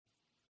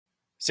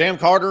Sam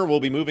Carter will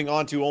be moving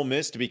on to Ole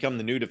Miss to become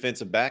the new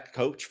defensive back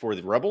coach for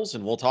the Rebels,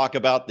 and we'll talk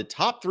about the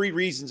top 3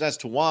 reasons as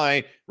to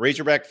why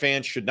Razorback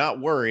fans should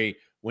not worry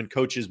when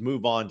coaches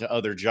move on to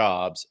other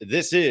jobs.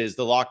 This is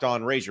the Locked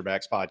On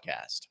Razorbacks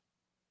podcast.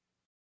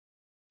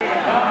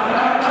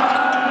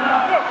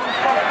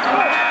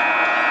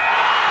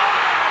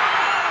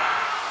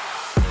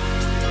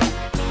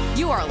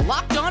 You are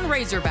Locked On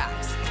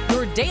Razorbacks,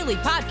 your daily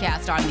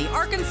podcast on the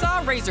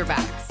Arkansas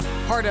Razorbacks.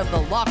 Part of the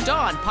Locked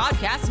On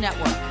Podcast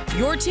Network,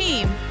 your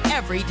team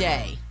every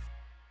day.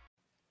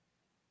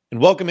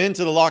 And welcome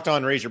into the Locked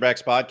On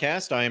Razorbacks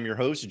podcast. I am your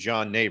host,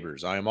 John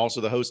Neighbors. I am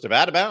also the host of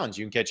Out of Bounds.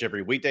 You can catch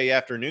every weekday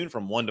afternoon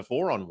from 1 to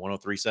 4 on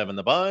 103.7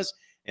 The Buzz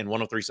and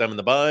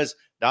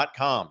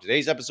 103.7thebuzz.com.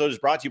 Today's episode is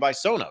brought to you by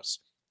Sonos.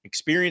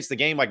 Experience the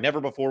game like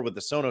never before with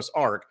the Sonos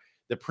Arc,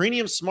 the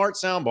premium smart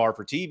soundbar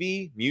for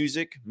TV,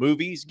 music,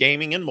 movies,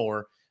 gaming, and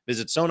more.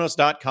 Visit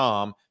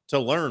Sonos.com to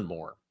learn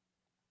more.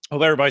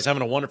 Hope everybody's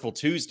having a wonderful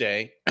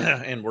Tuesday,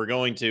 and we're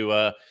going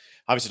to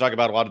obviously talk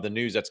about a lot of the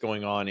news that's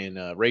going on in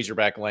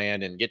Razorback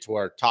land and get to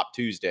our top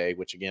Tuesday,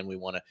 which, again, we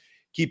want to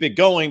keep it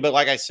going. But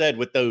like I said,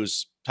 with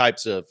those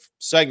types of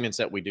segments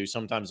that we do,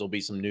 sometimes there'll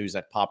be some news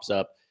that pops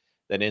up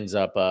that ends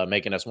up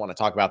making us want to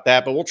talk about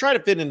that. But we'll try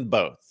to fit in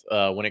both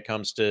when it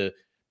comes to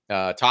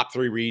top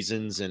 3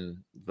 reasons and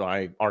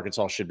why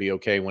Arkansas should be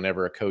okay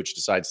whenever a coach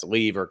decides to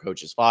leave or a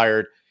coach is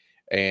fired.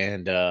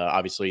 And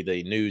obviously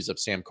the news of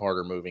Sam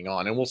Carter moving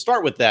on. And we'll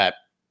start with that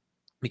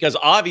because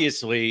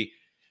obviously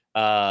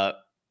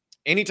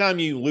anytime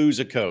you lose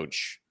a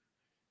coach,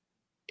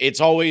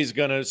 it's always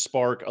going to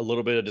spark a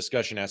little bit of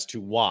discussion as to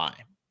why.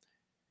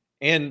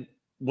 And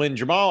when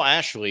Jamal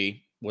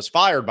Ashley was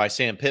fired by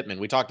Sam Pittman,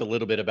 we talked a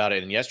little bit about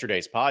it in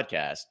yesterday's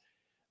podcast.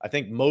 I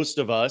think most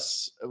of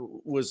us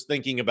was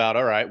thinking about,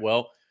 all right,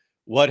 well,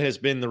 what has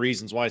been the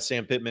reasons why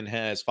Sam Pittman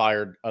has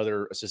fired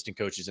other assistant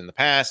coaches in the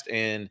past?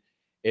 And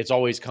it's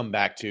always come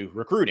back to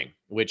recruiting,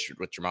 which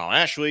with Jamal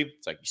Ashley,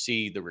 it's like you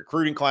see the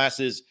recruiting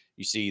classes,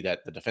 you see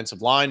that the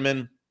defensive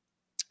linemen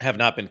have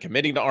not been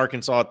committing to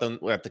Arkansas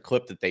at the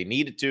clip that they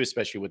needed to,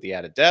 especially with the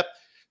added depth.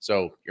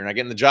 So you're not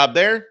getting the job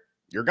there,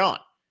 you're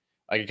gone.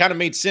 Like it kind of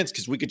made sense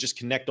because we could just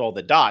connect all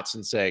the dots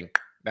and say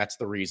that's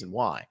the reason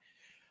why.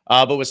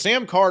 But with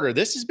Sam Carter,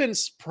 this has been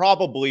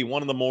probably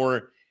one of the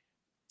more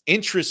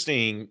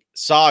interesting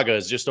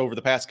sagas just over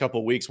the past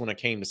couple of weeks when it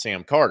came to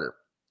Sam Carter.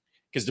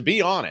 Because to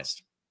be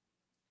honest,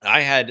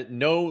 I had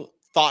no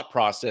thought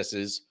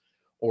processes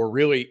or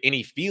really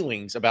any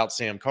feelings about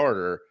Sam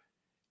Carter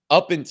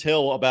up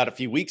until about a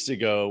few weeks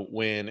ago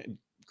when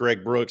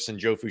Greg Brooks and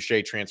Joe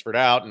Fouché transferred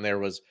out, and there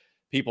was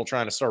people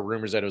trying to start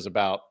rumors that it was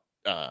about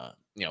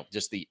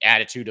just the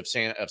attitude of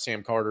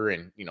Sam Carter,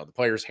 and the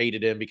players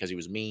hated him because he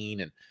was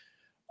mean and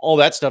all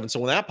that stuff. And so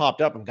when that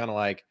popped up, I'm kind of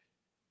like,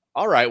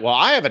 all right, well,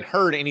 I haven't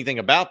heard anything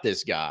about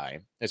this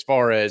guy as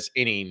far as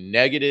any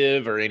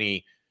negative or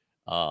any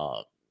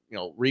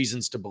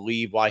reasons to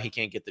believe why he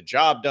can't get the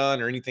job done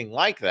or anything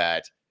like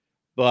that.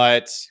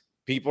 But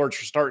people are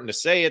starting to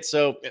say it.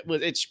 So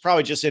it's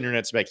probably just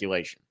internet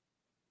speculation.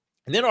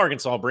 And then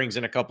Arkansas brings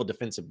in a couple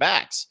defensive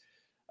backs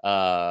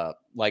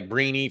like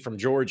Brini from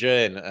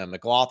Georgia and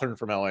McLaughlin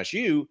from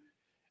LSU.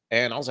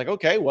 And I was like,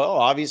 okay, well,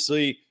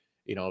 obviously,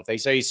 if they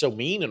say he's so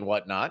mean and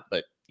whatnot,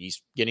 but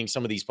he's getting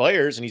some of these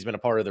players and he's been a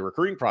part of the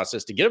recruiting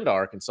process to get him to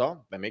Arkansas,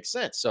 that makes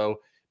sense. So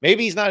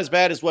maybe he's not as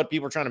bad as what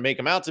people are trying to make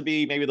him out to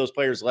be. Maybe those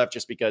players left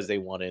just because they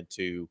wanted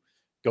to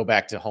go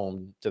back to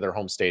their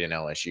home state in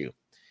LSU.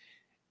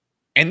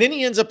 And then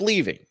he ends up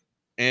leaving.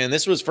 And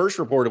this was first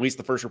report, at least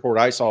the first report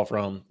I saw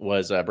from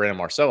was Brandon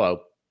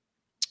Marcello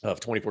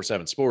of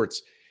 24/7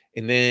 Sports.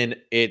 And then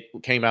it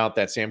came out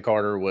that Sam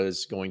Carter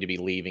was going to be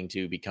leaving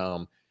to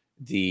become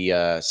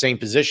the same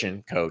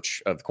position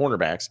coach of the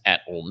cornerbacks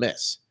at Ole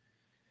Miss.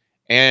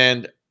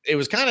 And it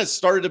was kind of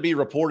started to be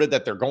reported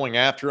that they're going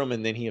after him,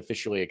 and then he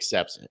officially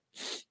accepts it.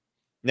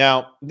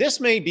 Now, this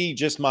may be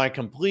just my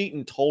complete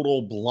and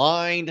total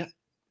blind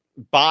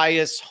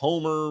bias,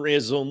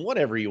 homerism,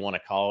 whatever you want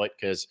to call it,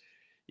 because,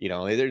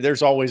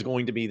 there's always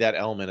going to be that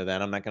element of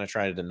that. I'm not going to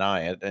try to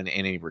deny it in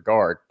any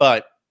regard.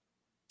 But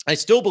I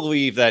still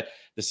believe that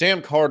the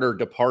Sam Carter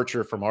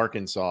departure from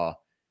Arkansas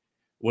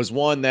was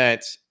one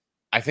that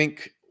I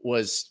think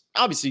was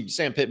obviously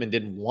Sam Pittman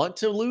didn't want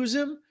to lose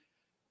him.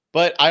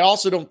 But I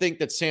also don't think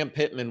that Sam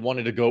Pittman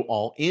wanted to go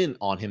all in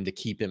on him to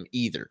keep him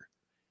either.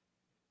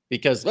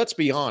 Because let's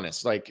be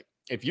honest, like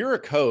if you're a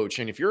coach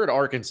and if you're at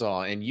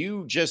Arkansas and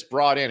you just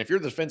brought in, if you're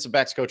the defensive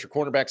backs coach or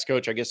cornerbacks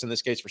coach, I guess in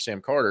this case for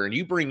Sam Carter, and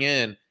you bring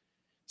in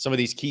some of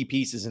these key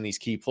pieces and these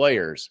key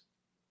players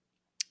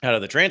out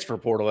of the transfer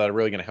portal that are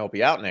really going to help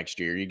you out next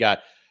year. You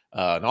got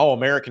an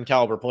All-American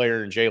caliber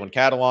player in Jalen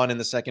Catalon in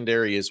the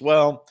secondary as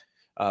well.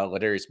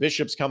 Ladarius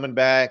Bishop's coming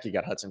back. You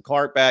got Hudson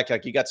Clark back.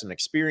 Like you got some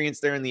experience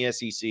there in the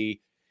SEC.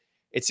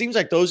 It seems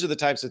like those are the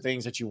types of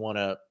things that you want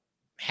to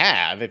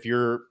have if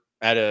you're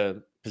at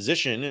a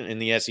position in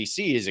the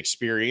SEC is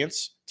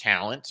experience,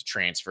 talent,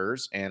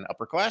 transfers, and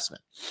upperclassmen.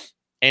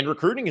 And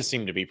recruiting has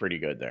seemed to be pretty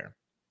good there.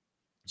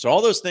 So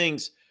all those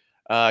things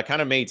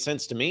kind of made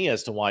sense to me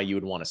as to why you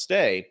would want to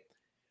stay.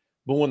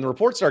 But when the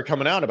reports started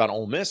coming out about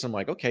Ole Miss, I'm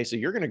like, okay, so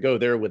you're going to go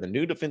there with a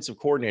new defensive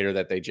coordinator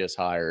that they just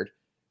hired,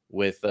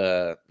 with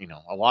a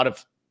lot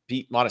of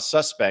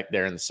suspect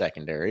there in the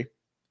secondary,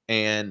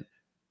 and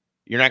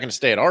you're not going to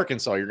stay at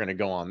Arkansas. You're going to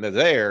go on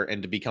there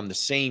and to become the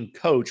same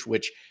coach.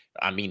 Which,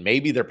 I mean,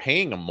 maybe they're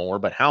paying him more,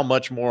 but how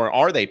much more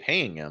are they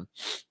paying him?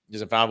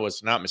 Because if I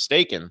was not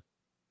mistaken,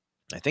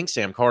 I think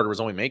Sam Carter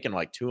was only making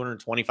like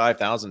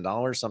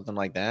 $225,000, something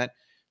like that,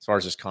 as far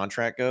as his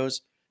contract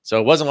goes. So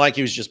it wasn't like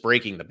he was just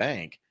breaking the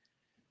bank.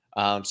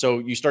 So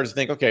you start to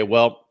think, okay,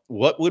 well,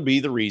 what would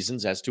be the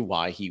reasons as to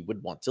why he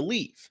would want to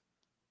leave?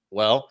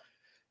 Well,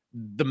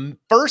 the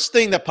first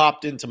thing that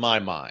popped into my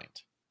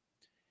mind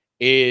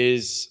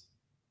is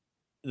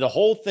the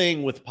whole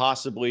thing with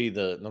possibly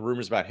the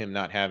rumors about him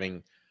not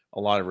having a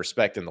lot of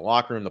respect in the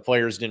locker room. The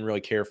players didn't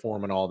really care for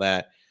him and all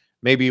that.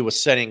 Maybe it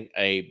was setting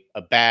a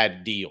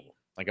bad deal,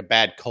 like a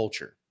bad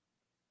culture.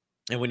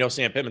 And we know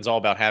Sam Pittman's all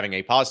about having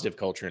a positive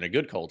culture and a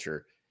good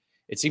culture.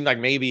 It seemed like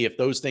maybe if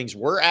those things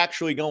were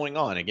actually going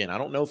on, again, I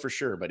don't know for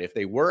sure, but if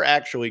they were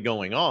actually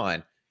going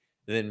on,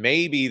 then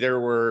maybe there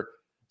were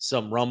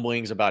some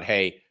rumblings about,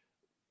 hey,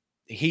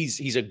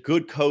 he's a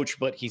good coach,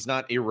 but he's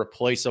not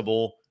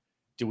irreplaceable.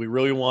 Do we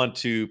really want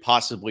to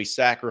possibly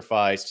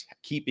sacrifice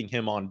keeping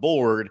him on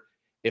board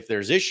if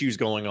there's issues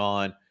going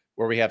on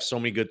where we have so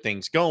many good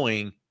things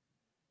going?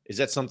 Is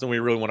that something we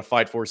really want to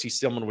fight for? Is he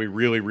someone we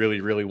really, really,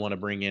 really want to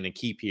bring in and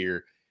keep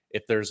here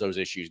if there's those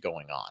issues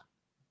going on?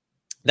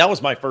 That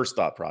was my first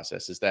thought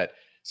process, is that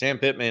Sam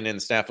Pittman and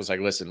the staff was like,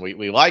 listen,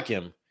 we like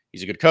him.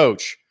 He's a good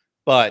coach,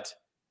 but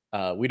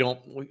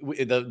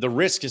the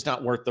risk is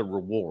not worth the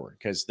reward,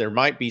 because there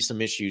might be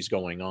some issues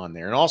going on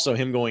there. And also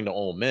him going to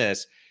Ole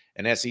Miss,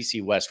 an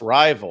SEC West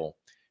rival,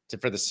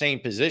 for the same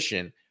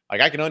position. Like,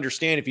 I can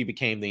understand if he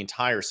became the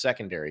entire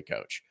secondary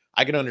coach.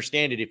 I can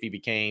understand it if he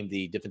became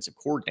the defensive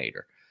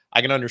coordinator.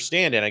 I can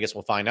understand it. I guess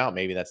we'll find out.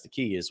 Maybe that's the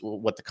key, is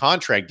what the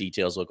contract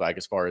details look like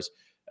as far as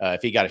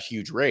if he got a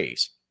huge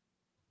raise.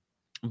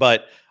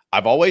 But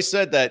I've always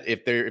said that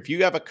if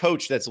you have a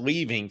coach that's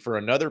leaving for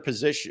another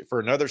position, for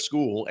another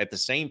school at the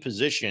same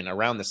position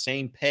around the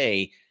same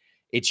pay,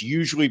 it's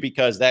usually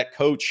because that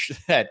coach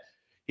that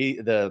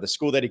the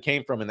school that he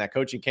came from and that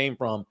coach he came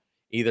from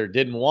either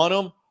didn't want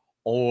him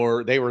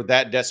or they were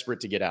that desperate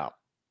to get out.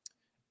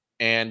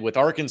 And with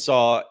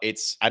Arkansas,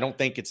 I don't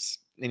think it's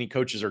any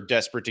coaches are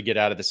desperate to get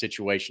out of the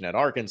situation at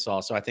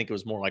Arkansas. So I think it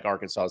was more like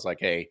Arkansas is like,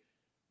 hey,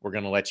 we're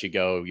going to let you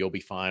go. You'll be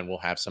fine. We'll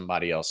have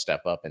somebody else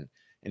step up and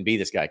be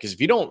this guy. Because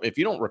if you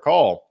don't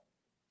recall,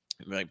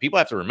 like, people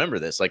have to remember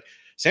this. Like,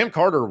 Sam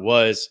Carter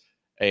was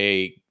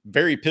a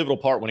very pivotal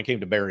part when it came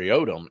to Barry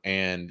Odom,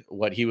 and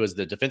what he was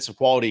the defensive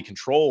quality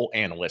control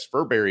analyst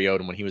for Barry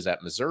Odom when he was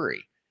at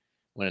Missouri,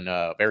 when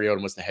Barry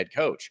Odom was the head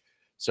coach.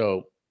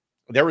 So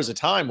there was a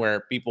time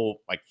where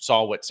people like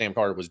saw what Sam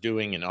Carter was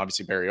doing, and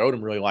obviously Barry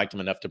Odom really liked him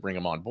enough to bring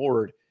him on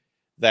board.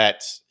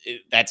 That's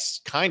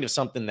kind of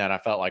something that I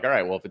felt like, all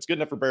right, well, if it's good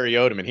enough for Barry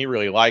Odom and he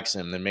really likes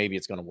him, then maybe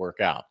it's going to work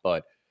out.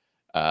 But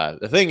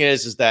the thing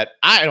is that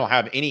I don't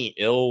have any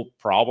ill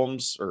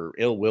problems or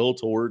ill will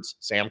towards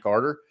Sam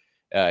Carter.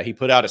 He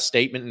put out a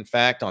statement, in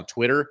fact, on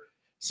Twitter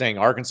saying,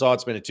 Arkansas,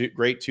 it's been a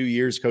great 2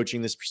 years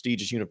coaching this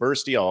prestigious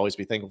university. I'll always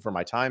be thankful for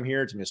my time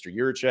here. To Mr.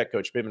 Yurachek,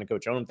 Coach Pittman, and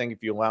Coach Odom, thank you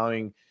for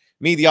allowing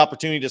me the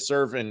opportunity to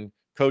serve and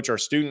coach our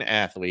student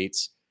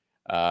athletes.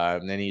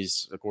 And then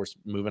he's, of course,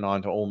 moving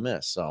on to Ole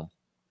Miss. So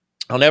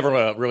I'll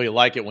never really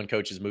like it when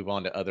coaches move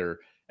on to other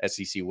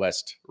SEC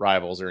West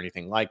rivals or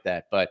anything like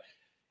that. But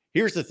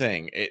here's the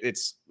thing.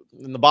 It's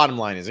the bottom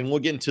line is, and we'll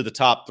get into the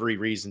top 3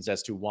 reasons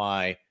as to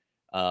why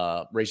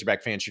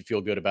Razorback fans should feel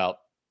good about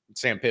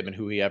Sam Pittman,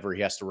 whoever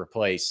he has to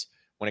replace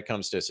when it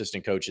comes to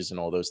assistant coaches and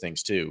all those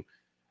things too.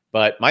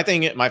 But my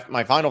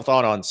final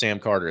thought on Sam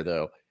Carter,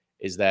 though,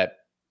 is that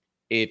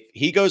if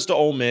he goes to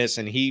Ole Miss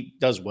and he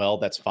does well,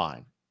 that's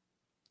fine.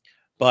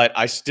 But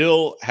I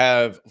still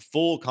have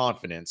full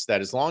confidence that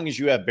as long as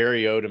you have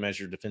Barry Odom as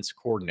your defensive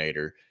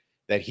coordinator,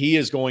 that he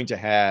is going to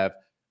have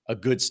a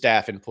good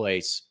staff in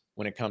place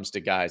when it comes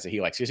to guys that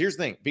he likes. Because here's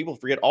the thing. People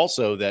forget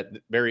also that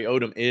Barry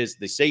Odom is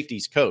the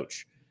safeties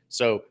coach.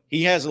 So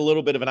he has a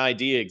little bit of an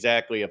idea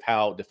exactly of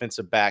how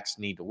defensive backs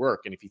need to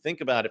work. And if you think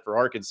about it, for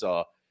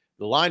Arkansas,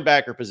 the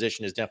linebacker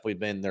position has definitely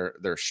been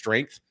their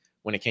strength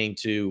when it came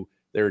to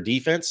their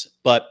defense.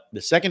 But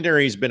the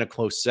secondary has been a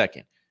close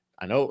second.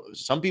 I know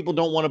some people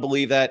don't want to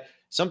believe that.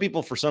 Some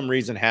people, for some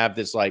reason, have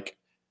this like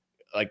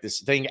this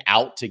thing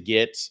out to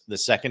get the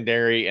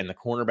secondary and the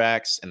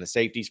cornerbacks and the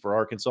safeties for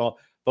Arkansas.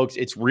 Folks,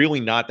 it's really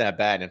not that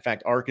bad. In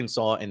fact,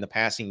 Arkansas in the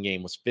passing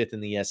game was 5th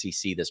in the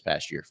SEC this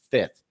past year.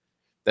 5th.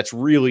 That's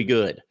really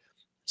good.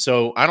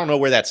 So I don't know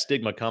where that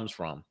stigma comes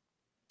from.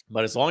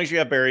 But as long as you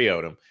have Barry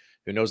Odom,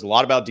 who knows a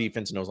lot about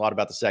defense, knows a lot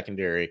about the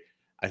secondary,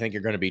 I think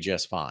you're going to be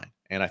just fine.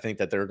 And I think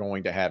that they're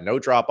going to have no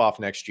drop-off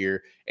next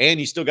year. And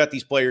you still got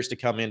these players to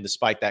come in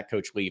despite that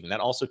coach leaving. That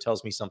also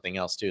tells me something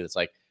else, too. It's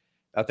like,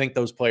 I think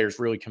those players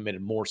really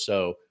committed more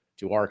so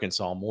to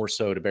Arkansas, more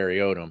so to Barry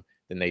Odom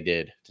than they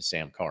did to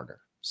Sam Carter.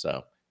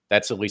 So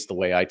that's at least the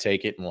way I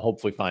take it. And we'll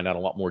hopefully find out a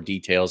lot more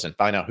details and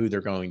find out who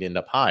they're going to end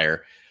up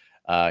hire.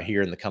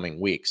 here in the coming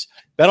weeks.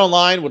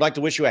 BetOnline would like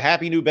to wish you a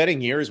happy new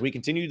betting year as we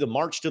continue the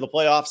march to the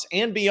playoffs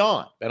and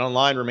beyond.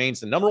 BetOnline remains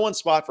the number one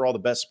spot for all the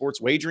best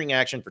sports wagering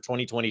action for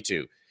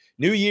 2022.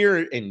 New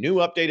year and new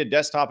updated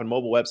desktop and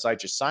mobile website.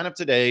 Just sign up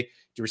today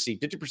to receive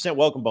 50%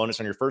 welcome bonus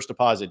on your first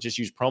deposit. Just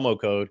use promo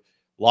code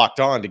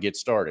Locked On to get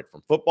started.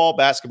 From football,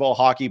 basketball,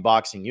 hockey,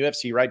 boxing,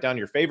 UFC, right down to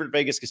your favorite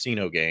Vegas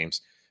casino games.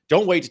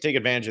 Don't wait to take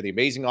advantage of the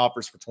amazing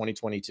offers for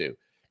 2022.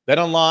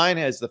 BetOnline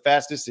has the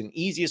fastest and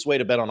easiest way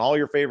to bet on all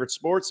your favorite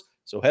sports.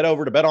 So head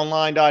over to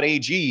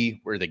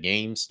betonline.ag where the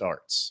game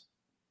starts.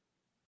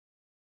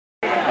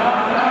 You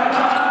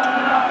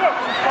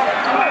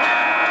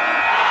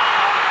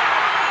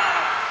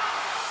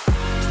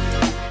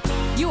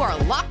are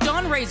Locked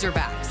On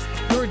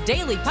Razorbacks, your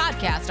daily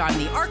podcast on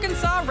the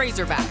Arkansas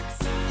Razorbacks.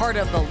 Part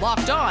of the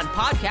Locked On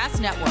Podcast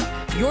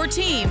Network, your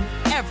team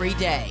every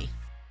day.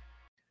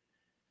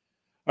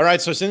 All right,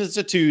 so since it's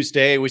a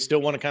Tuesday, we still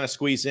want to kind of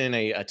squeeze in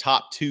a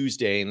top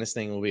Tuesday, and this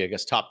thing will be, I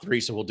guess, top three.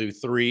 So we'll do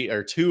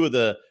two of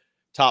the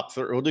top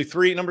three. We'll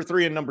do number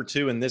three and number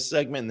two in this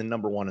segment, and then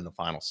number one in the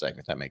final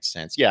segment. That makes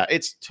sense. Yeah,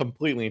 it's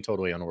completely and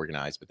totally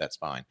unorganized, but that's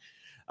fine.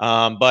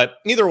 But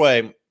either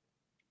way,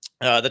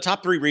 the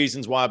top three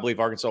reasons why I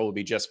believe Arkansas will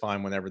be just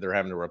fine whenever they're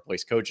having to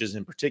replace coaches,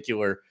 in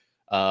particular,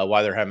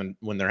 when they're having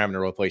to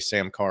replace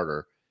Sam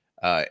Carter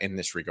in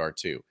this regard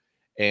too.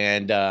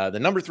 And the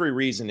number three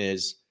reason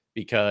is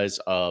because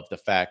of the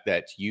fact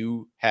that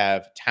you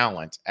have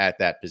talent at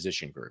that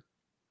position group.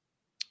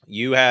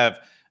 You have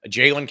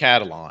Jalen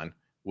Catalon,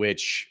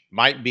 which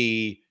might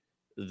be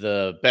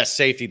the best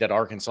safety that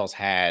Arkansas's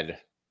had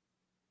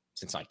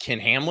since like Ken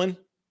Hamlin,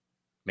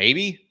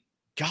 maybe.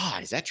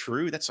 God, is that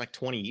true? That's like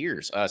 20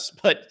 years.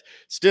 But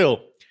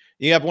still,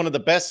 you have one of the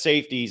best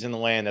safeties in the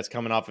land that's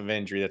coming off of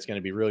injury that's going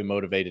to be really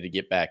motivated to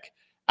get back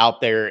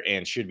out there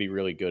and should be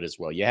really good as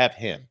well. You have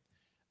him.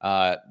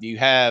 You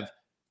have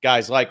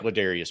guys like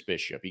Ladarius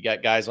Bishop. You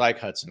got guys like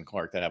Hudson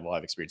Clark that have a lot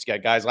of experience. You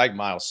got guys like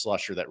Miles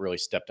Slusher that really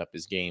stepped up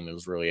his game and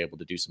was really able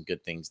to do some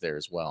good things there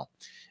as well.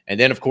 And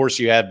then, of course,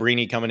 you have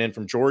Brini coming in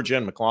from Georgia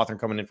and McLaughlin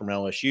coming in from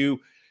LSU.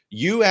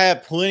 You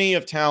have plenty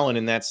of talent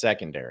in that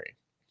secondary.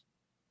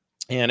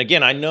 And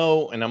again, I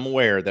know and I'm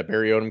aware that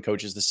Barry Odom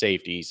coaches the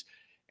safeties,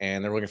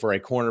 and they're looking for a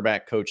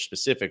cornerback coach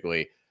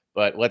specifically.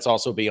 But let's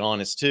also be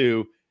honest,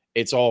 too,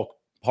 it's all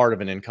part of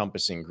an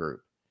encompassing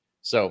group.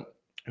 So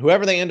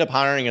whoever they end up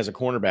hiring as a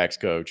cornerbacks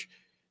coach,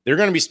 they're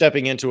going to be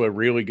stepping into a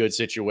really good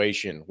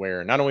situation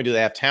where not only do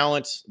they have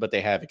talent, but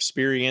they have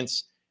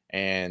experience,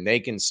 and they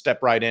can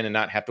step right in and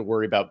not have to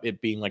worry about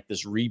it being like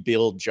this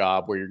rebuild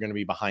job where you're going to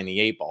be behind the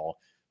eight ball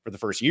for the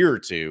first year or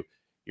two.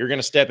 You're going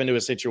to step into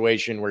a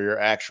situation where you're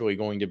actually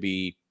going to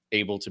be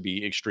able to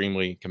be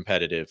extremely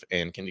competitive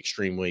and can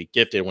extremely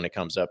gifted when it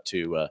comes up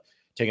to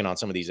taking on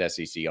some of these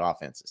SEC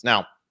offenses.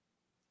 Now,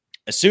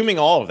 assuming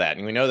all of that,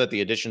 and we know that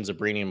the additions of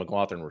Brini and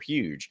McLaughlin were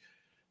huge,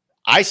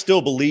 I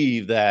still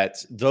believe that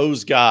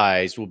those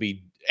guys will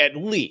be at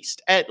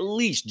least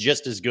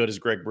just as good as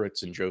Greg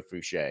Brooks and Joe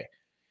Fouché.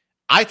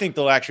 I think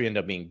they'll actually end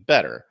up being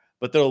better,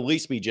 but they'll at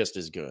least be just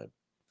as good.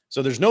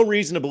 So there's no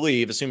reason to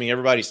believe, assuming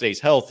everybody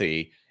stays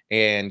healthy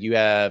and you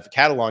have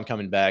Catalon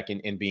coming back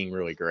and being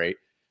really great,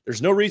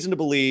 there's no reason to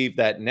believe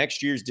that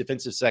next year's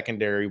defensive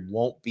secondary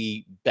won't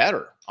be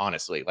better,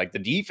 honestly. Like the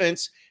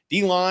defense,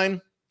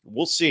 D-line,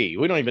 we'll see.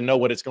 We don't even know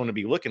what it's going to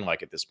be looking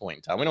like at this point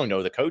in time. We don't know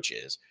who the coach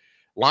is.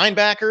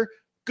 Linebacker,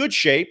 good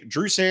shape.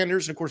 Drew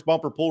Sanders, and of course,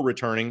 Bumper Pool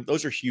returning.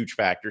 Those are huge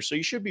factors. So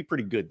you should be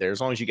pretty good there.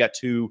 As long as you got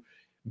two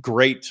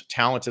great,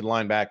 talented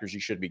linebackers, you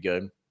should be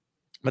good.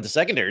 But the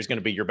secondary is going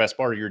to be your best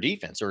part of your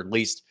defense, or at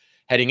least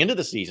heading into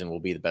the season will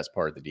be the best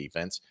part of the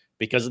defense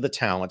because of the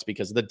talent,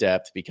 because of the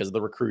depth, because of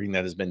the recruiting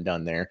that has been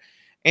done there,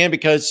 and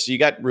because you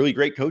got really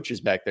great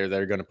coaches back there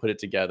that are going to put it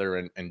together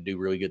and do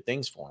really good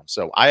things for them.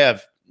 So I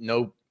have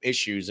no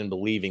issues in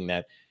believing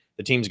that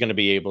the team's going to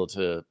be able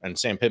to, and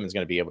Sam Pittman's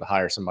going to be able to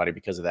hire somebody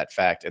because of that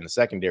fact in the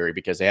secondary,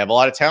 because they have a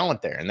lot of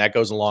talent there, and that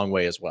goes a long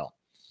way as well.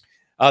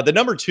 The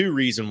number two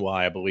reason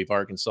why I believe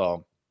Arkansas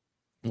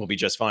will be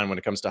just fine when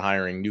it comes to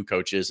hiring new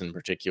coaches in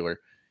particular,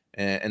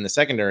 and the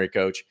secondary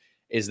coach,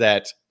 is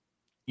that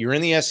you're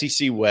in the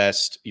SEC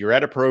West, you're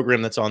at a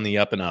program that's on the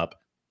up and up.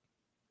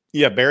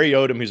 You have Barry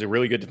Odom, who's a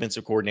really good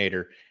defensive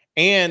coordinator,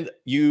 and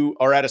you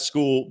are at a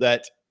school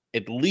that,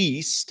 at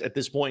least at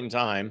this point in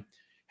time,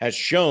 has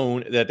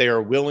shown that they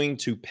are willing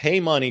to pay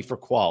money for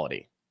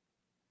quality.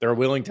 They're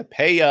willing to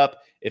pay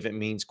up if it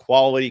means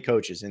quality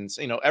coaches. And,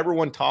 you know,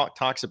 everyone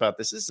talks about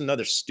this. This is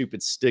another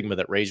stupid stigma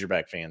that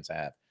Razorback fans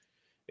have,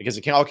 because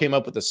it all came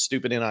up with the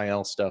stupid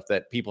NIL stuff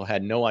that people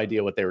had no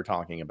idea what they were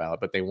talking about,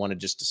 but they wanted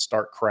just to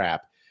start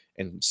crap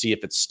and see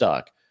if it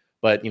stuck.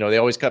 But, you know, they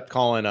always kept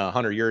calling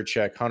Hunter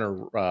Yurachek,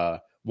 Hunter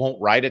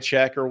won't write a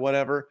check or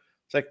whatever.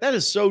 It's like, that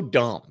is so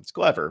dumb. It's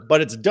clever,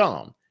 but it's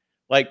dumb.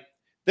 Like,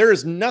 there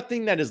is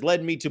nothing that has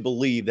led me to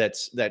believe that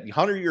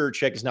Hunter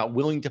Yurachek is not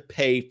willing to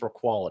pay for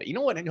quality. You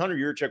know what Hunter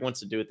Yurachek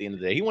wants to do at the end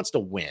of the day? He wants to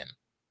win.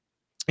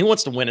 He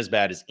wants to win as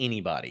bad as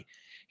anybody.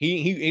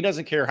 He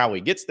doesn't care how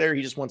he gets there.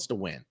 He just wants to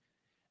win.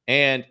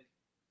 And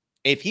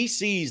if he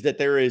sees that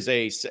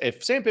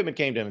if Sam Pittman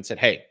came to him and said,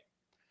 hey,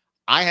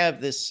 I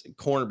have this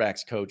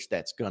cornerbacks coach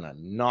that's going to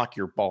knock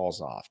your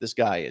balls off. This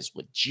guy is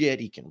legit.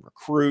 He can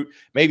recruit.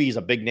 Maybe he's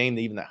a big name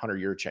that even that Hunter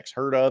Yurachek's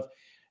heard of.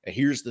 And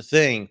here's the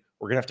thing.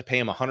 We're going to have to pay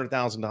him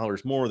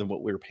 $100,000 more than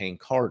what we were paying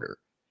Carter.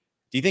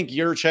 Do you think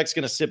Yurachek's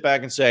going to sit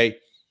back and say,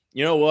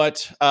 you know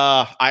what?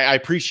 I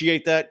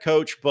appreciate that,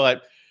 coach,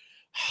 but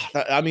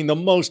I mean, the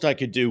most I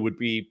could do would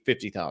be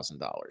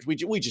 $50,000.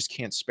 We just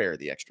can't spare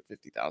the extra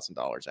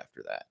 $50,000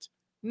 after that.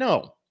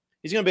 No.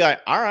 He's going to be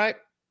like, all right,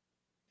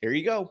 here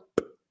you go.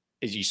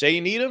 As you say you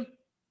need him?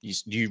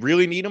 Do you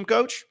really need him,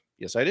 coach?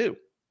 Yes, I do.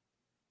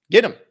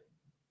 Get him.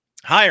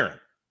 Hire him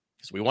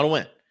because we want to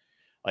win.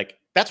 Like,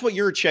 that's what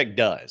Yurachek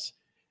does.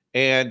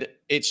 And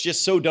it's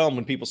just so dumb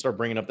when people start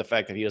bringing up the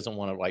fact that he doesn't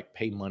want to, like,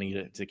 pay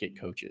money to get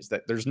coaches.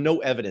 That there's no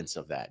evidence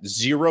of that.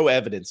 Zero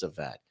evidence of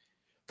that.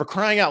 For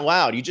crying out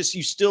loud,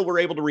 you still were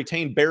able to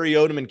retain Barry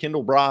Odom and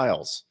Kendall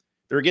Briles.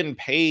 They're getting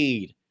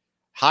paid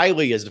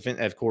highly as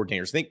defensive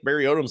coordinators. I think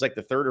Barry Odom's like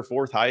the third or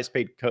fourth highest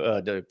paid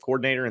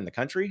coordinator in the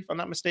country, if I'm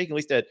not mistaken, at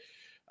least at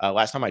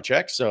last time I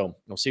checked. So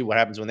we'll see what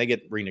happens when they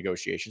get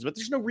renegotiations. But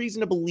there's no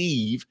reason to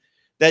believe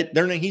that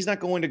he's not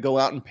going to go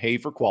out and pay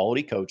for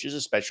quality coaches,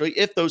 especially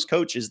if those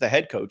coaches, the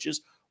head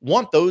coaches,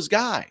 want those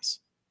guys.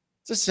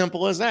 It's as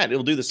simple as that.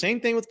 It'll do the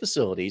same thing with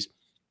facilities.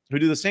 It'll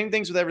do the same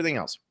things with everything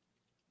else.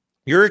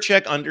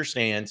 Yurachek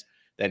understands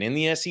that in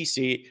the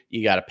SEC,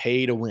 you got to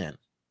pay to win.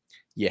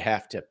 You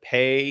have to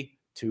pay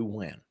to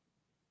win.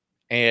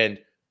 And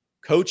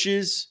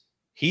coaches,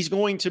 he's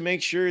going to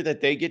make sure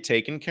that they get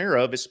taken care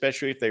of,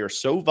 especially if they are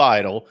so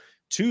vital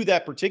to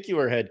that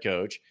particular head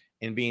coach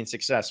in being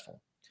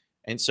successful.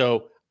 And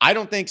so I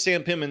don't think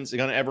Sam Pittman's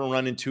going to ever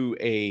run into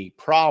a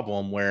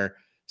problem where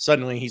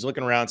suddenly he's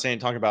looking around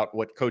talking about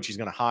what coach he's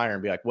going to hire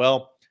and be like,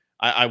 well,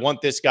 I want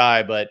this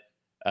guy, but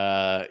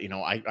I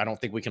don't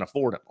think we can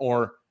afford him.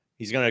 Or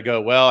he's going to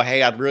go, well,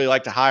 hey, I'd really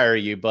like to hire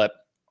you, but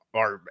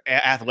our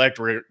athletic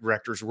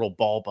director's a real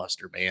ball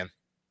buster, man.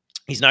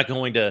 He's not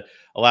going to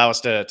allow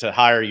us to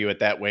hire you at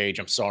that wage.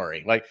 I'm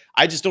sorry. Like,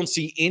 I just don't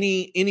see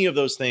any of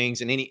those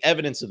things and any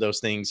evidence of those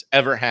things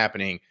ever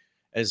happening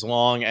as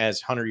long as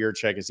Hunter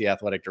Yurachek is the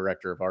athletic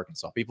director of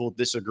Arkansas. People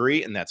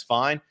disagree, and that's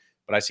fine,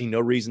 but I see no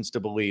reasons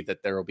to believe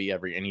that there will be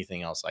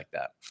anything else like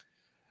that.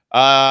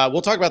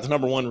 We'll talk about the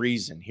number one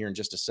reason here in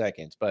just a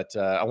second, but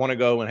I want to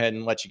go ahead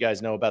and let you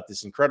guys know about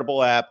this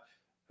incredible app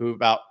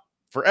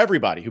for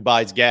everybody who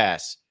buys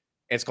gas.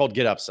 It's called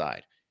Get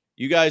Upside.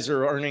 You guys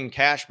are earning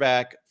cash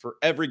back for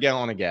every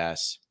gallon of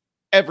gas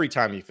every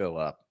time you fill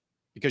up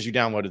because you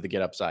downloaded the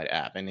Get Upside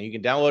app. And you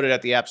can download it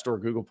at the App Store,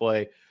 Google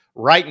Play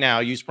right now.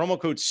 Use promo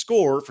code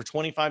SCORE for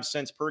 25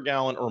 cents per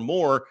gallon or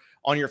more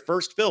on your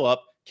first fill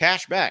up.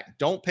 Cash back.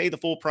 Don't pay the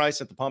full price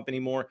at the pump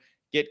anymore.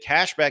 Get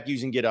cash back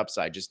using Get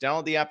Upside. Just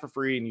download the app for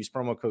free and use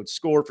promo code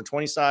SCORE for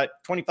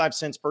 25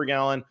 cents per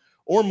gallon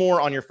or more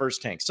on your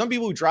first tank. Some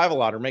people who drive a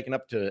lot are making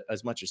up to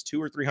as much as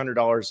 $200 or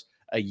 $300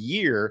 a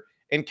year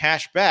in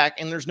cash back,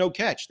 and there's no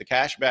catch. The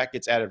cash back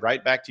gets added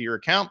right back to your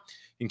account.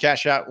 You can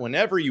cash out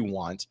whenever you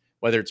want,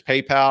 whether it's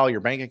PayPal, your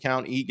bank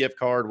account, e-gift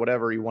card,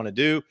 whatever you want to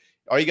do.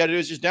 All you got to do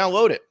is just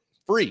download it.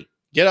 Free.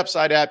 Get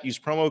Upside app. Use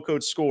promo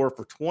code SCORE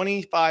for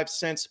 25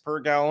 cents per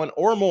gallon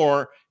or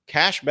more.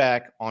 Cash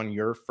back on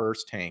your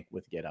first tank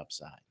with Get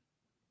Upside.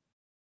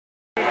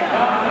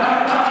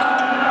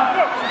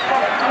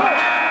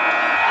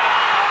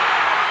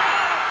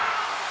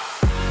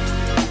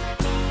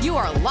 You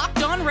are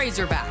Locked On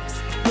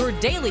Razorbacks, your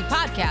daily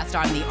podcast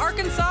on the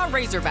Arkansas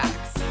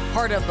Razorbacks,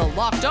 part of the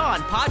Locked On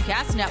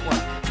Podcast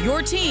Network,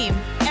 your team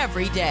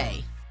every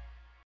day.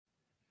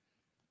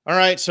 All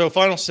right, so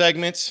final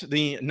segment,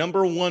 the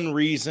number one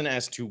reason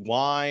as to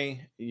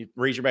why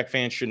Razorback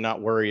fans should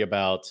not worry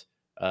about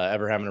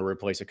ever having to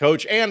replace a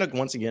coach. And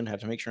once again, have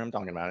to make sure I'm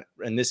talking about it.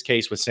 In this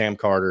case, with Sam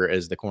Carter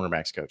as the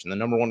cornerbacks coach. And the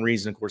number one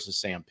reason, of course, is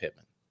Sam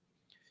Pittman.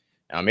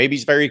 Now, maybe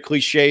it's very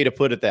cliche to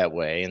put it that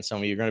way. And some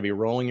of you are going to be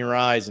rolling your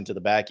eyes into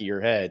the back of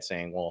your head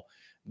saying, well,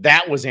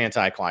 that was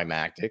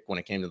anticlimactic when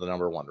it came to the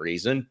number one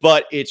reason.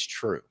 But it's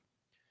true.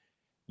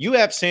 You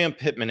have Sam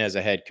Pittman as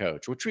a head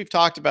coach, which we've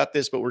talked about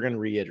this, but we're going to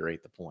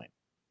reiterate the point.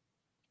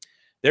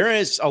 There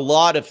is a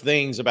lot of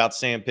things about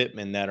Sam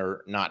Pittman that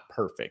are not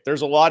perfect.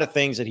 There's a lot of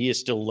things that he is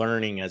still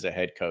learning as a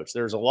head coach.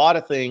 There's a lot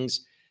of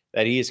things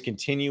that he is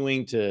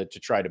continuing to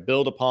try to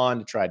build upon,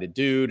 to try to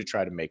do, to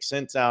try to make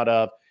sense out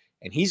of.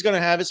 And he's going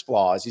to have his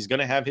flaws. He's going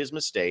to have his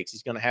mistakes.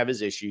 He's going to have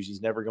his issues.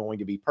 He's never going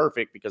to be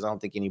perfect because I don't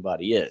think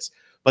anybody is.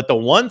 But the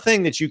one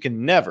thing that you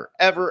can never,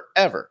 ever,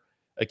 ever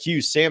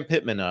accuse Sam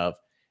Pittman of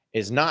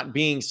is not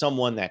being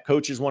someone that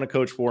coaches want to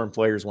coach for and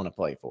players want to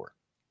play for.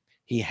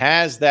 He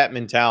has that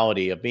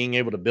mentality of being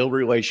able to build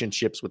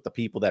relationships with the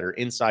people that are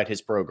inside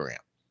his program,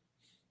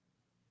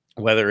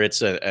 whether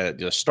it's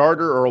a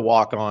starter or a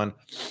walk-on,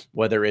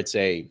 whether it's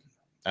a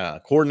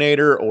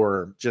coordinator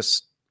or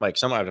just like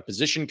somebody, a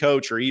position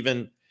coach, or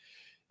even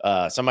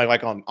somebody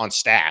like on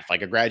staff,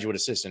 like a graduate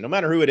assistant. No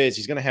matter who it is,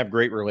 he's going to have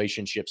great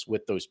relationships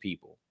with those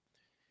people.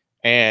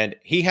 And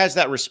he has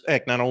that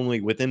respect not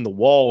only within the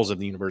walls of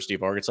the University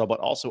of Arkansas, but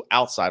also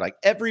outside. Like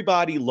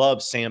everybody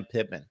loves Sam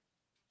Pittman.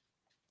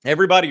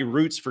 Everybody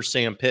roots for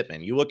Sam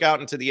Pittman. You look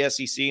out into the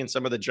SEC and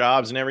some of the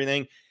jobs and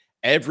everything,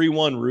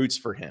 everyone roots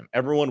for him.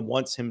 Everyone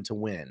wants him to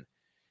win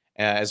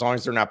as long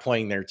as they're not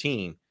playing their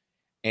team.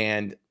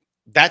 And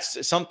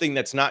that's something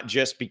that's not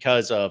just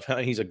because of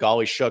he's a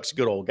golly shucks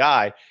good old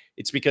guy.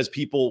 It's because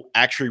people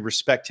actually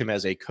respect him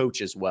as a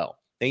coach as well.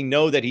 They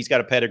know that he's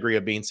got a pedigree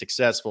of being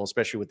successful,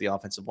 especially with the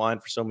offensive line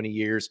for so many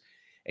years.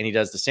 And he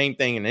does the same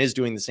thing and is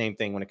doing the same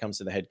thing when it comes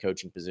to the head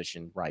coaching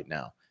position right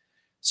now.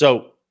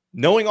 So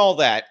knowing all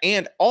that,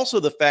 and also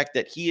the fact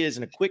that he is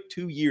in a quick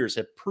 2 years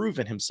have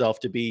proven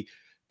himself to be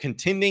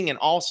contending and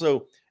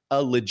also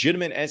a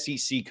legitimate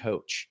SEC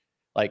coach.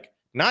 Like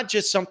not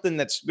just something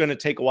that's going to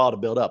take a while to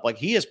build up. Like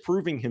he is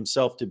proving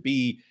himself to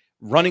be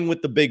running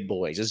with the big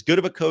boys, as good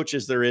of a coach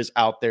as there is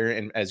out there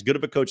and as good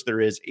of a coach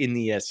there is in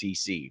the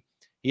SEC.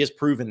 He has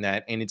proven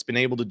that, and it's been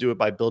able to do it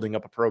by building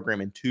up a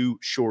program in 2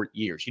 short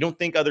years. You don't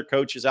think other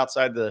coaches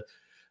outside the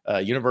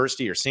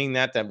university are seeing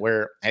that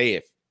where, hey,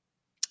 if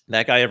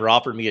that guy ever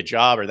offered me a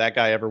job or that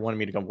guy ever wanted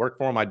me to come work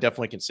for him, I'd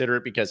definitely consider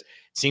it because it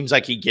seems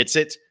like he gets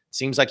it.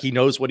 Seems like he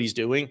knows what he's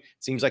doing.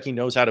 Seems like he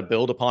knows how to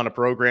build upon a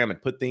program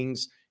and put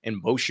things in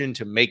motion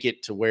to make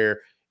it to where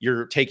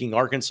you're taking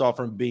Arkansas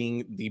from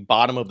being the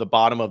bottom of the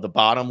bottom of the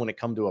bottom when it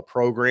comes to a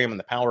program in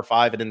the Power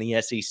Five and in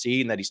the SEC,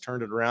 and that he's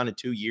turned it around in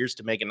 2 years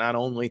to make it not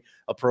only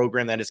a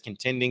program that is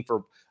contending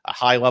for a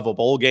high-level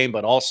bowl game,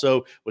 but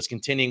also was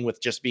contending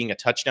with just being a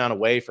touchdown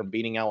away from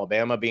beating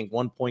Alabama, being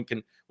 1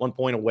 point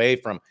away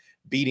from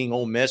beating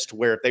Ole Miss, to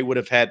where if they would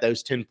have had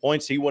those 10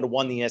 points, he would have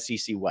won the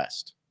SEC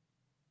West.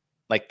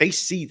 Like they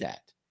see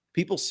that.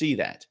 People see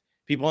that.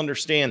 People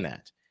understand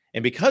that.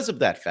 And because of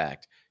that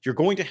fact, you're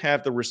going to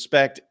have the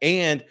respect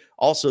and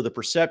also the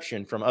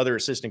perception from other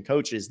assistant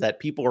coaches that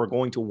people are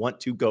going to want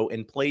to go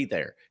and play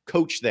there,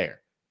 coach there.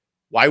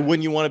 Why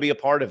wouldn't you want to be a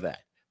part of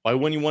that? Why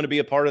wouldn't you want to be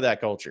a part of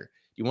that culture?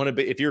 You want to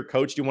be, if you're a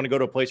coach, do you want to go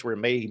to a place where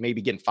he may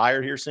be getting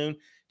fired here soon?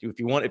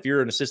 If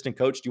you're an assistant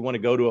coach, do you want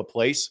to go to a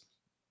place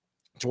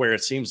to where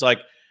it seems like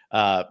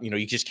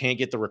you just can't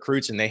get the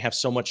recruits and they have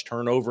so much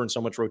turnover and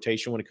so much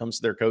rotation when it comes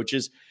to their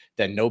coaches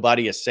that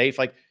nobody is safe?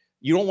 Like,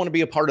 you don't want to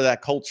be a part of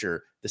that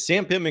culture. The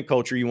Sam Pittman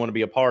culture you want to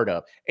be a part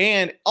of.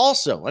 And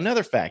also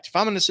another fact, if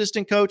I'm an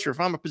assistant coach or if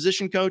I'm a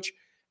position coach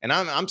and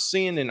I'm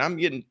seeing and I'm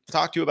getting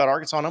talked to about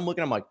Arkansas and I'm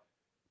looking, I'm like,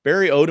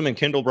 Barry Odom and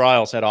Kendall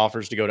Briles had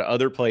offers to go to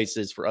other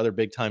places for other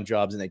big time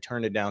jobs and they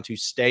turned it down to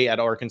stay at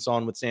Arkansas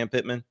and with Sam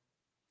Pittman.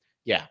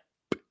 Yeah,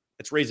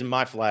 it's raising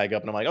my flag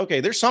up. And I'm like, okay,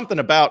 there's something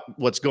about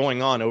what's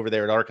going on over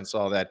there at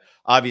Arkansas that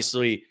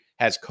obviously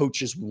has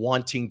coaches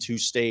wanting to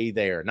stay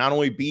there, not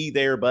only be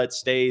there, but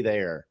stay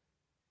there.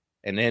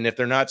 And then if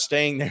they're not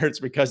staying there,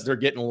 it's because they're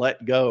getting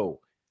let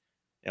go.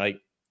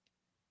 Like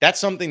that's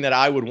something that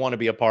I would want to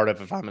be a part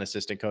of if I'm an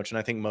assistant coach. And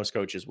I think most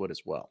coaches would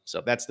as well.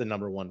 So that's the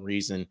number one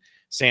reason.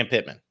 Sam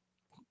Pittman,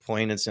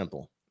 plain and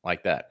simple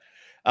like that.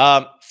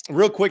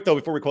 Real quick though,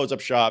 before we close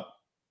up shop,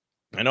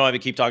 I know I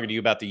keep talking to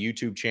you about the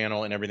YouTube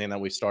channel and everything that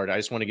we started. I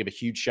just want to give a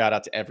huge shout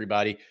out to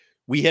everybody.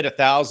 We hit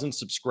 1,000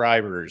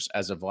 subscribers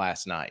as of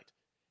last night.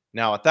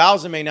 Now,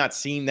 1,000 may not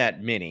seem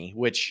that many,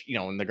 which,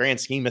 in the grand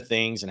scheme of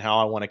things and how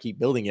I want to keep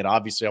building it,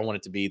 obviously I want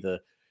it to be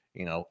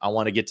I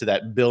want to get to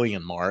that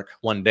billion mark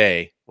one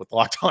day with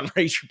Locked On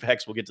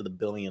Razorbacks. We'll get to the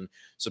billion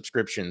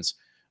subscriptions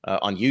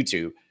on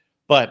YouTube.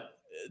 But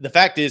the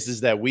fact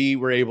is that we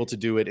were able to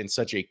do it in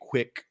such a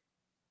quick,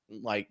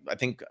 I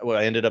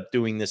I ended up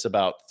doing this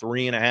about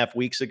 3.5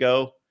 weeks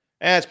ago.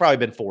 It's probably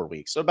been 4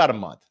 weeks, so about a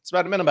month. It's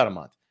been about a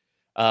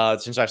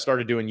month since I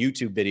started doing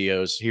YouTube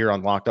videos here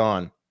on Locked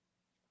On.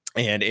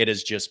 And it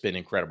has just been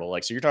incredible.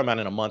 So you're talking about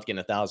in a month getting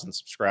 1,000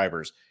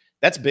 subscribers.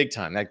 That's big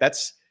time.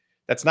 That's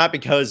not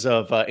because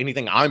of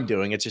anything I'm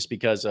doing. It's just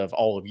because of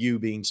all of you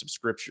being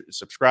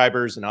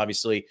subscribers and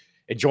obviously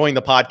enjoying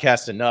the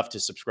podcast enough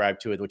to subscribe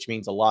to it, which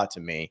means a lot to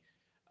me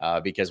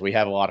because we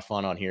have a lot of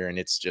fun on here and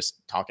it's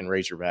just talking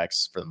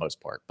Razorbacks for the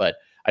most part. But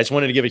I just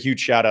wanted to give a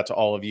huge shout out to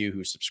all of you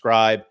who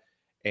subscribe.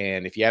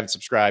 And if you haven't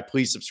subscribed,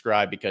 please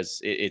subscribe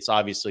because it's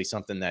obviously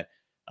something that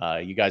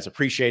you guys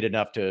appreciate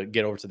enough to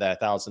get over to that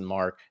 1,000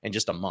 mark in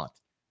just a month.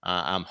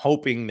 I'm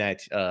hoping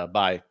that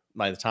by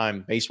the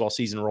time baseball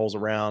season rolls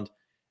around,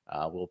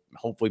 we'll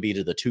hopefully be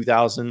to the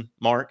 2,000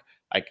 mark.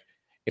 Like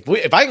if we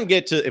can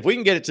get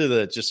it to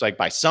the just like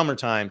by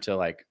summertime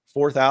to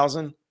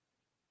 4,000,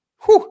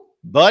 whew,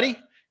 buddy,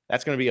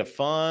 that's going to be a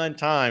fun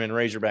time in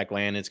Razorback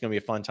land. It's going to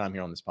be a fun time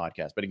here on this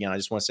podcast. But again, I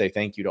just want to say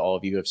thank you to all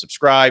of you who have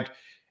subscribed,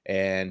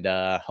 and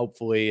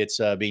hopefully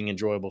it's being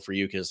enjoyable for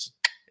you because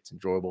it's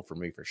enjoyable for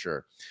me for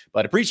sure.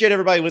 But appreciate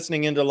everybody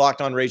listening into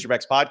Locked On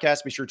Razorbacks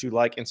podcast. Be sure to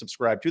like and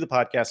subscribe to the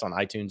podcast on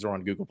iTunes or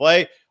on Google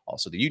Play.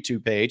 Also the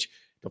YouTube page.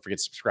 Don't forget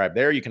to subscribe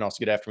there. You can also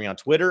get after me on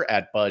Twitter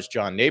at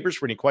BuzzJohnNeighbors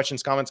for any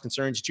questions, comments,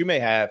 concerns that you may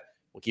have.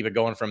 We'll keep it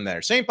going from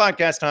there. Same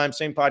podcast time,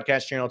 same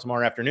podcast channel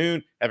tomorrow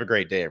afternoon. Have a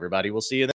great day, everybody. We'll see you then.